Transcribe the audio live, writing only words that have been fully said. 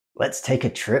Let's take a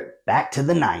trip back to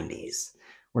the 90s.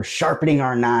 We're sharpening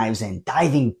our knives and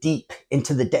diving deep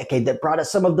into the decade that brought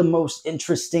us some of the most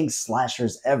interesting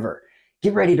slashers ever.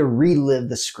 Get ready to relive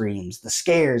the screams, the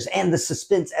scares, and the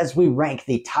suspense as we rank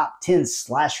the top 10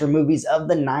 slasher movies of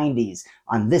the 90s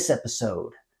on this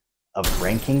episode of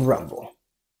Ranking Rumble.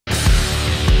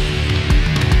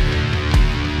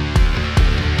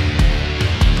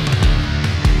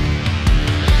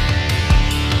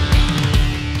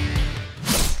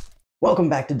 Welcome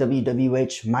back to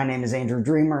WWH. My name is Andrew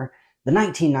Dreamer. The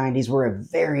 1990s were a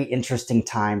very interesting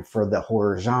time for the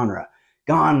horror genre.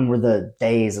 Gone were the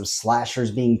days of slashers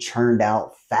being churned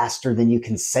out faster than you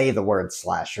can say the word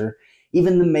slasher.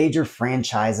 Even the major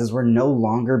franchises were no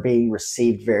longer being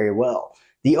received very well.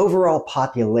 The overall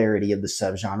popularity of the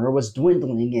subgenre was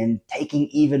dwindling and taking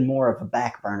even more of a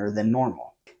back burner than normal.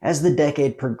 As the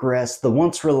decade progressed, the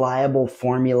once reliable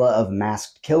formula of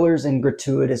masked killers and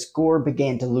gratuitous gore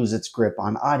began to lose its grip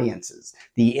on audiences.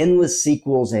 The endless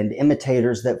sequels and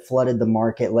imitators that flooded the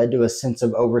market led to a sense of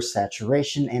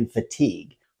oversaturation and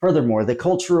fatigue. Furthermore, the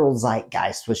cultural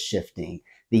zeitgeist was shifting.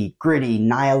 The gritty,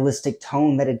 nihilistic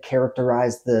tone that had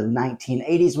characterized the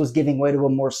 1980s was giving way to a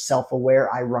more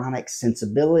self-aware, ironic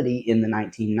sensibility in the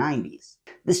 1990s.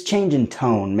 This change in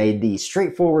tone made the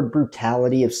straightforward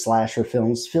brutality of slasher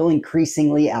films feel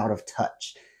increasingly out of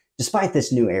touch. Despite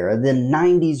this new era, the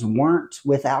 90s weren't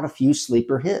without a few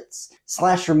sleeper hits.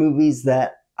 Slasher movies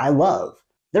that I love.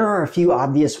 There are a few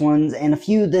obvious ones and a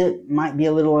few that might be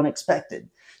a little unexpected.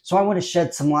 So I want to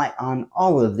shed some light on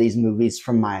all of these movies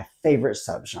from my favorite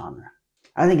subgenre.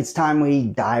 I think it's time we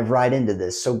dive right into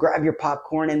this, so grab your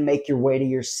popcorn and make your way to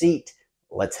your seat.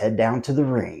 Let's head down to the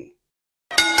ring.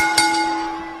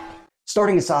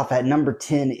 Starting us off at number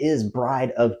 10 is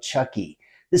Bride of Chucky.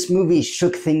 This movie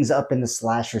shook things up in the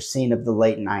slasher scene of the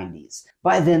late 90s.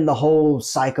 By then, the whole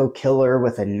psycho killer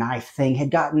with a knife thing had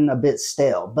gotten a bit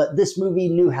stale, but this movie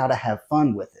knew how to have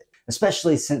fun with it,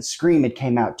 especially since Scream had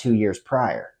came out 2 years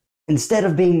prior. Instead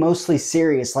of being mostly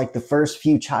serious like the first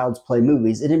few Child's Play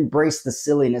movies, it embraced the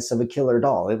silliness of a killer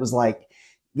doll. It was like,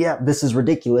 yeah, this is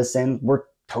ridiculous and we're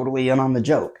totally in on the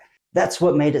joke. That's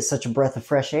what made it such a breath of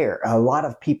fresh air. A lot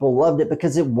of people loved it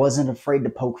because it wasn't afraid to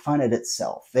poke fun at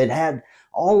itself. It had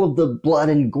all of the blood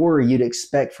and gore you'd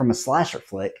expect from a slasher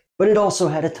flick, but it also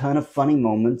had a ton of funny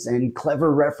moments and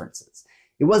clever references.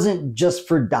 It wasn't just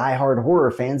for die-hard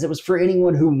horror fans, it was for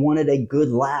anyone who wanted a good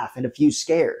laugh and a few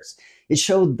scares. It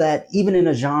showed that even in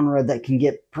a genre that can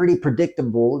get pretty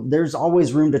predictable, there's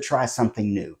always room to try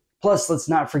something new. Plus, let's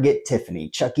not forget Tiffany.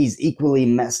 Chucky's equally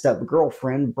messed up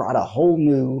girlfriend brought a whole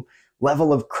new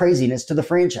level of craziness to the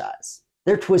franchise.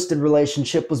 Their twisted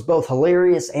relationship was both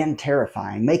hilarious and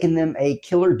terrifying, making them a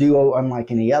killer duo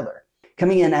unlike any other.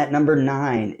 Coming in at number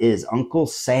 9 is Uncle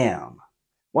Sam.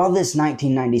 While this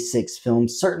 1996 film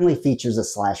certainly features a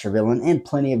slasher villain and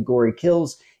plenty of gory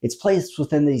kills, its place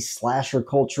within the slasher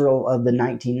culture of the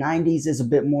 1990s is a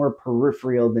bit more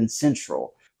peripheral than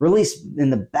central. Released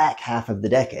in the back half of the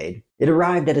decade, it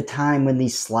arrived at a time when the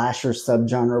slasher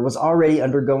subgenre was already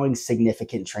undergoing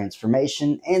significant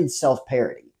transformation and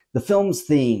self-parody. The film's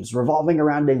themes, revolving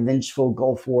around a vengeful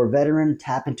Gulf War veteran,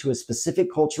 tap into a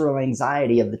specific cultural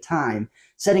anxiety of the time,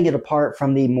 setting it apart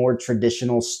from the more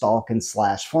traditional stalk and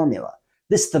slash formula.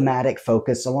 This thematic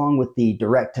focus, along with the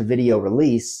direct-to-video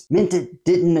release, meant it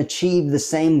didn't achieve the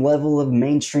same level of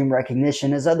mainstream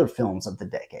recognition as other films of the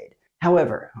decade.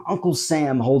 However, Uncle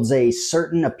Sam holds a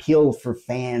certain appeal for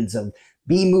fans of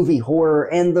B-movie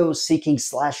horror and those seeking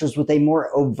slashers with a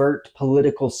more overt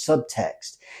political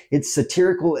subtext. Its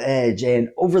satirical edge and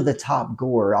over-the-top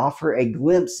gore offer a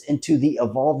glimpse into the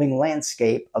evolving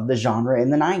landscape of the genre in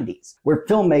the 90s, where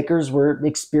filmmakers were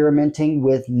experimenting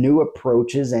with new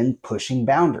approaches and pushing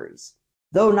boundaries.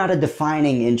 Though not a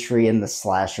defining entry in the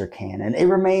slasher canon, it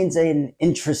remains an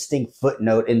interesting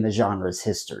footnote in the genre's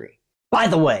history. By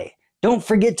the way, don't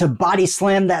forget to body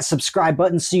slam that subscribe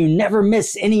button so you never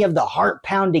miss any of the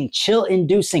heart-pounding,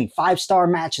 chill-inducing 5-star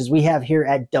matches we have here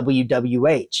at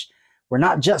WWH. We're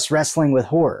not just wrestling with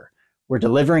horror, we're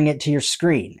delivering it to your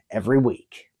screen every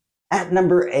week. At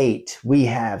number 8, we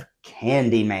have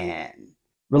Candyman.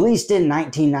 Released in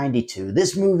 1992,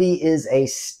 this movie is a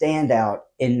standout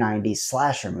in 90s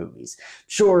slasher movies.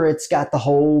 Sure, it's got the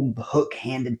whole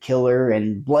hook-handed killer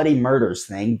and bloody murders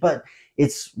thing, but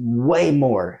it's way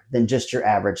more than just your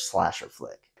average slasher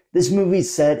flick. This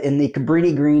movie's set in the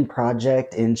Cabrini Green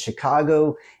Project in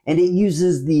Chicago, and it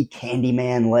uses the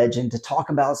Candyman legend to talk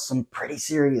about some pretty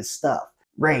serious stuff.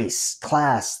 race,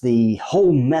 class, the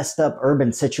whole messed up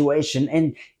urban situation,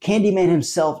 and Candyman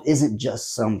himself isn't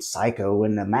just some psycho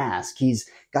in a mask. He's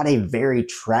got a very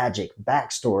tragic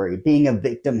backstory, being a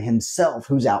victim himself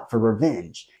who's out for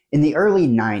revenge. In the early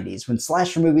 90s, when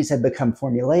slasher movies had become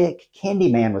formulaic,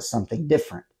 Candyman was something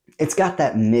different. It's got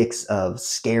that mix of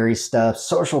scary stuff,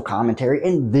 social commentary,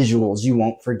 and visuals you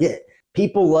won't forget.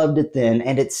 People loved it then,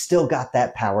 and it's still got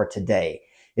that power today.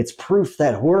 It's proof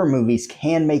that horror movies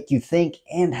can make you think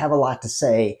and have a lot to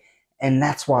say, and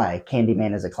that's why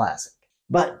Candyman is a classic.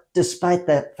 But despite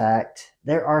that fact,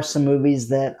 there are some movies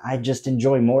that I just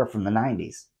enjoy more from the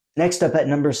 90s. Next up at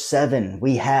number 7,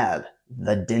 we have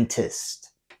The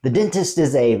Dentist. The Dentist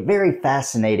is a very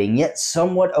fascinating yet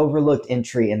somewhat overlooked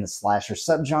entry in the slasher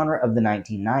subgenre of the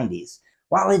 1990s.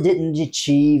 While it didn't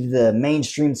achieve the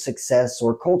mainstream success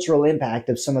or cultural impact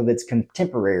of some of its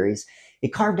contemporaries,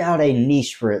 it carved out a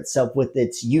niche for itself with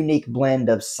its unique blend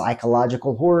of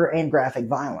psychological horror and graphic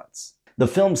violence. The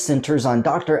film centers on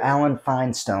Dr. Alan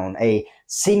Feinstone, a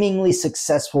seemingly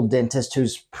successful dentist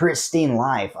whose pristine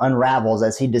life unravels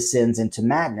as he descends into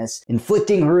madness,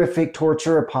 inflicting horrific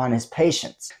torture upon his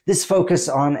patients. This focus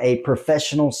on a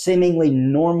professional, seemingly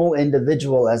normal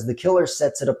individual as the killer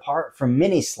sets it apart from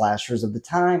many slashers of the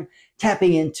time,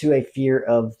 tapping into a fear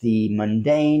of the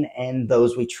mundane and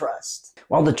those we trust.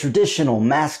 While the traditional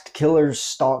masked killer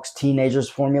stalks teenagers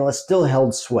formula still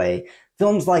held sway,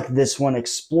 films like this one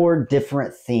explored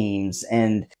different themes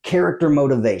and character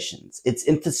motivations. Its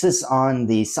emphasis on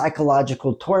the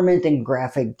psychological torment and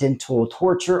graphic dental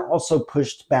torture also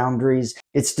pushed boundaries.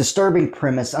 Its disturbing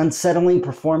premise, unsettling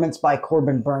performance by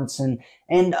Corbin Burnson,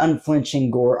 and unflinching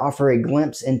gore offer a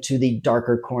glimpse into the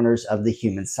darker corners of the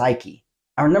human psyche.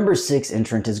 Our number 6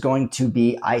 entrant is going to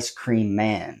be Ice Cream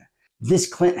Man. This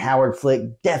Clint Howard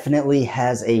flick definitely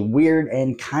has a weird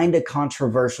and kinda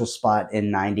controversial spot in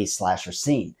 90s slasher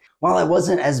scene. While it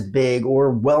wasn't as big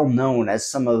or well known as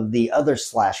some of the other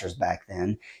slashers back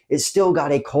then, it still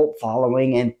got a cult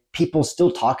following and people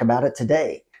still talk about it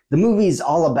today. The movie's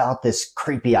all about this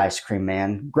creepy ice cream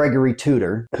man, Gregory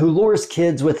Tudor, who lures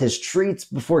kids with his treats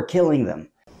before killing them.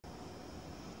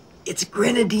 It's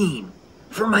grenadine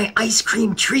for my ice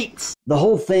cream treats. The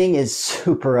whole thing is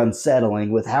super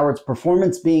unsettling, with Howard's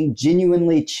performance being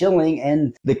genuinely chilling,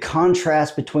 and the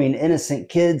contrast between innocent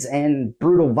kids and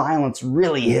brutal violence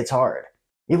really hits hard.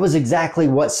 It was exactly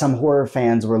what some horror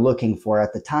fans were looking for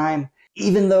at the time.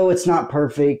 Even though it's not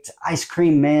perfect, Ice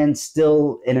Cream Man's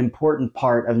still an important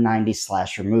part of 90s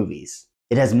slasher movies.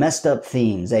 It has messed up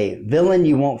themes, a villain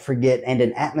you won't forget, and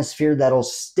an atmosphere that'll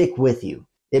stick with you.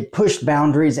 It pushed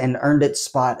boundaries and earned its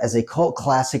spot as a cult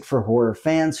classic for horror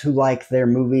fans who like their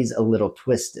movies a little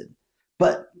twisted.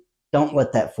 But don't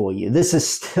let that fool you. This is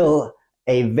still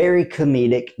a very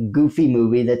comedic, goofy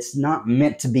movie that's not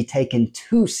meant to be taken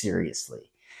too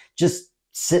seriously. Just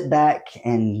sit back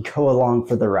and go along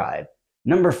for the ride.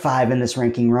 Number 5 in this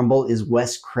ranking rumble is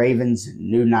Wes Craven's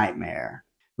New Nightmare.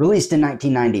 Released in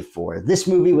 1994, this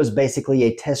movie was basically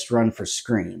a test run for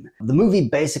Scream. The movie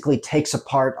basically takes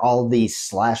apart all the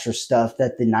slasher stuff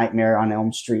that the Nightmare on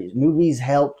Elm Street movies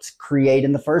helped create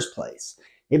in the first place.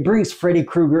 It brings Freddy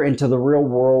Krueger into the real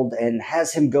world and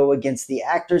has him go against the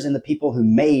actors and the people who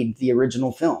made the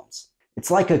original films.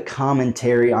 It's like a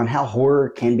commentary on how horror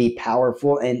can be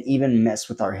powerful and even mess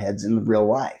with our heads in real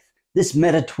life. This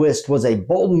meta twist was a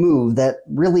bold move that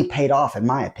really paid off in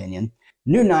my opinion.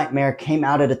 New Nightmare came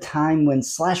out at a time when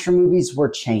slasher movies were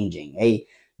changing. A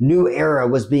new era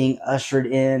was being ushered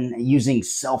in using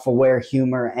self-aware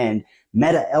humor and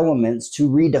meta elements to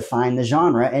redefine the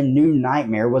genre, and New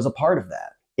Nightmare was a part of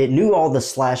that. It knew all the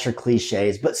slasher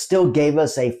cliches, but still gave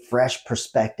us a fresh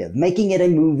perspective, making it a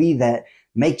movie that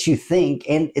makes you think,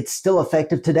 and it's still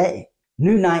effective today.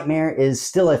 New Nightmare is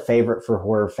still a favorite for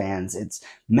horror fans. Its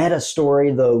meta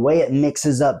story, the way it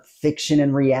mixes up fiction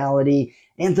and reality,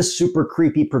 and the super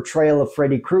creepy portrayal of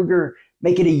Freddy Krueger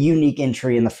make it a unique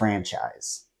entry in the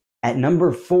franchise. At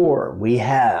number 4, we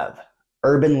have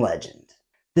Urban Legend.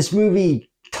 This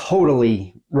movie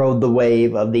totally rode the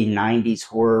wave of the 90s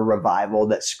horror revival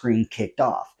that Scream kicked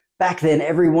off. Back then,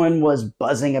 everyone was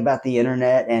buzzing about the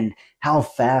internet and how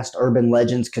fast urban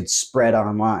legends could spread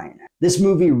online. This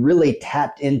movie really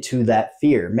tapped into that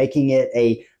fear, making it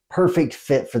a perfect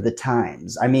fit for the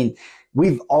times. I mean,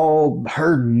 we've all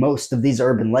heard most of these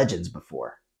urban legends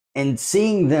before, and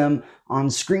seeing them on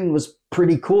screen was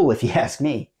pretty cool if you ask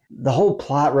me. The whole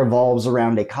plot revolves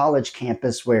around a college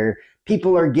campus where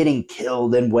people are getting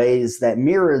killed in ways that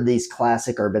mirror these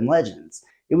classic urban legends.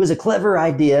 It was a clever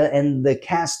idea, and the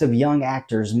cast of young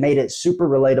actors made it super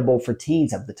relatable for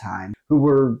teens of the time who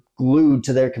were glued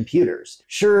to their computers.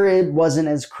 Sure, it wasn't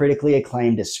as critically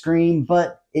acclaimed as Scream,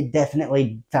 but it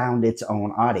definitely found its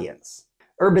own audience.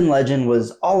 Urban Legend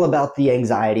was all about the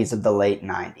anxieties of the late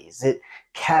 90s. It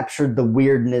captured the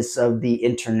weirdness of the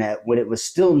internet when it was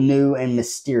still new and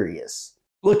mysterious.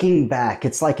 Looking back,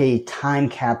 it's like a time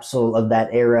capsule of that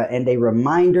era and a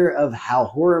reminder of how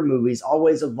horror movies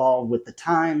always evolve with the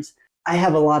times. I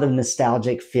have a lot of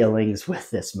nostalgic feelings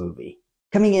with this movie.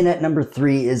 Coming in at number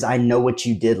 3 is I Know What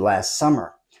You Did Last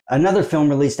Summer. Another film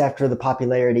released after the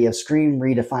popularity of Scream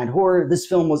redefined horror, this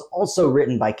film was also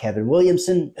written by Kevin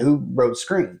Williamson, who wrote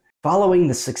Scream. Following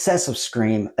the success of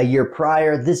Scream a year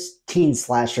prior, this teen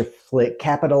slasher flick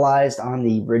capitalized on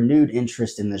the renewed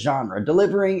interest in the genre,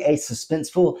 delivering a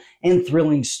suspenseful and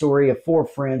thrilling story of 4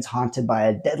 friends haunted by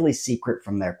a deadly secret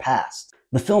from their past.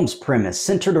 The film's premise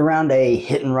centered around a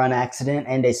hit-and-run accident,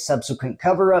 and a subsequent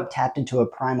cover-up tapped into a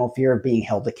primal fear of being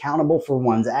held accountable for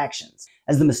one's actions.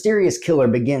 As the mysterious killer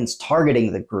begins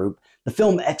targeting the group, the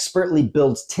film expertly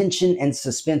builds tension and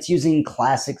suspense using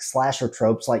classic slasher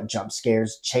tropes like jump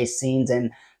scares, chase scenes,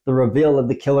 and the reveal of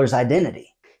the killer's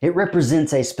identity. It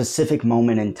represents a specific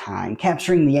moment in time,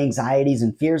 capturing the anxieties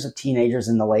and fears of teenagers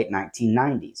in the late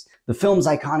 1990s. The film's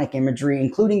iconic imagery,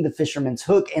 including the fisherman's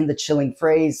hook and the chilling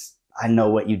phrase, "I know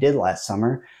what you did last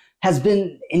summer," has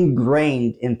been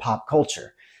ingrained in pop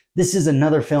culture. This is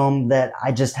another film that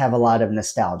I just have a lot of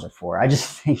nostalgia for. I just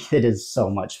think it is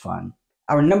so much fun.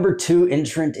 Our number 2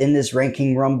 entrant in this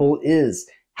ranking rumble is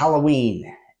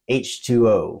Halloween,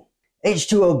 H2O.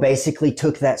 H2O basically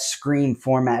took that Scream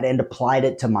format and applied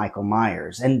it to Michael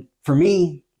Myers, and for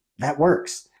me, that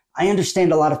works. I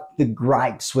understand a lot of the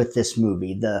gripes with this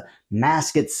movie. The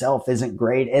mask itself isn't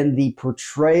great, and the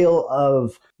portrayal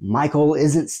of Michael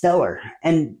isn't stellar.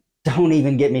 And don't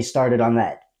even get me started on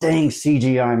that dang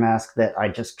CGI mask that I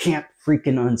just can't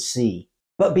freaking unsee.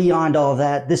 But beyond all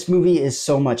that, this movie is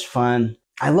so much fun.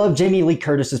 I love Jamie Lee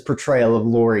Curtis's portrayal of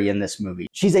Laurie in this movie.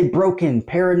 She's a broken,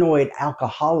 paranoid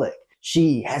alcoholic.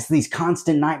 She has these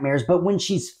constant nightmares, but when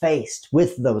she's faced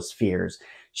with those fears,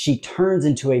 she turns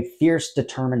into a fierce,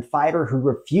 determined fighter who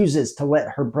refuses to let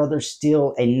her brother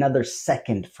steal another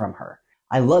second from her.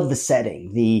 I love the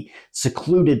setting. The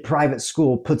secluded private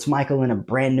school puts Michael in a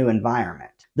brand new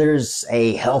environment. There's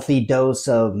a healthy dose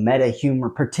of meta humor,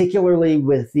 particularly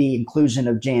with the inclusion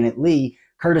of Janet Leigh,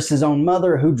 Curtis's own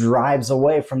mother, who drives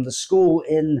away from the school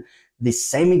in the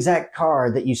same exact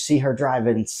car that you see her drive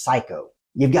in Psycho.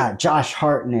 You've got Josh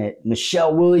Hartnett,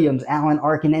 Michelle Williams, Alan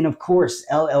Arkin, and of course,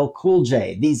 LL Cool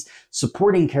J. These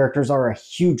supporting characters are a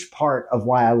huge part of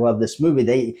why I love this movie.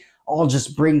 They all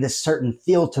just bring this certain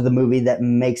feel to the movie that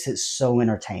makes it so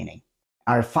entertaining.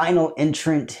 Our final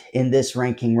entrant in this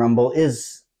ranking rumble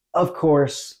is, of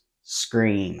course,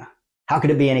 Scream. How could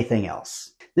it be anything else?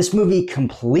 This movie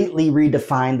completely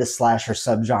redefined the slasher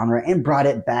subgenre and brought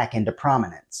it back into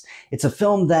prominence. It's a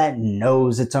film that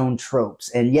knows its own tropes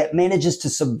and yet manages to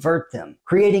subvert them,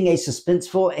 creating a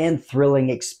suspenseful and thrilling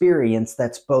experience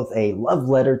that's both a love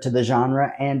letter to the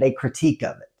genre and a critique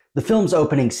of it. The film's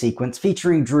opening sequence,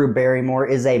 featuring Drew Barrymore,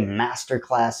 is a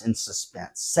masterclass in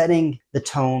suspense, setting the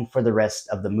tone for the rest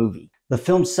of the movie. The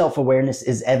film's self-awareness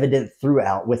is evident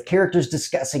throughout, with characters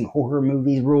discussing horror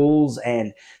movie rules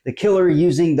and the killer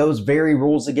using those very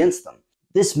rules against them.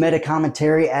 This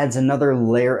meta-commentary adds another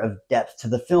layer of depth to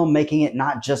the film, making it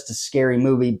not just a scary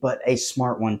movie, but a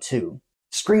smart one too.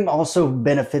 Scream also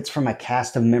benefits from a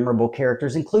cast of memorable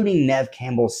characters, including Neve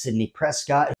Campbell's Sidney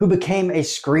Prescott, who became a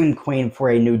Scream queen for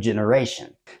a new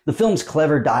generation. The film's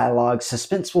clever dialogue,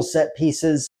 suspenseful set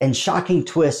pieces, and shocking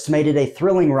twists made it a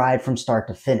thrilling ride from start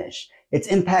to finish. Its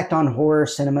impact on horror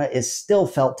cinema is still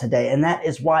felt today, and that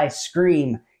is why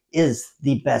Scream is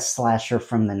the best slasher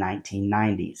from the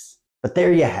 1990s. But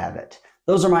there you have it.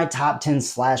 Those are my top 10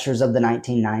 slashers of the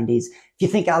 1990s. If you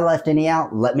think I left any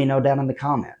out, let me know down in the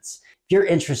comments. If you're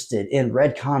interested in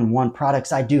Redcon 1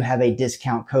 products, I do have a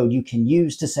discount code you can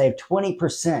use to save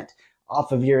 20%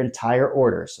 off of your entire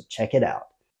order, so check it out.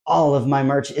 All of my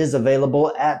merch is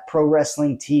available at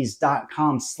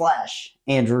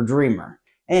prowrestlingtees.com/AndrewDreamer.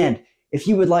 And if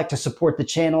you would like to support the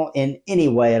channel in any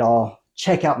way at all,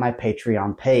 check out my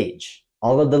Patreon page.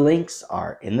 All of the links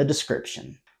are in the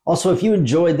description. Also, if you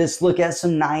enjoyed this look at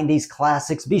some 90s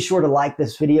classics, be sure to like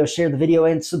this video, share the video,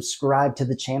 and subscribe to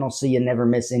the channel so you never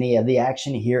miss any of the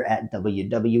action here at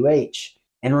WWH.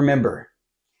 And remember,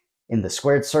 in the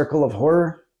squared circle of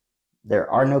horror, there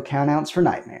are no countouts for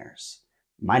nightmares.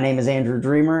 My name is Andrew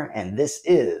Dreamer, and this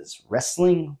is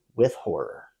Wrestling with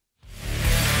Horror.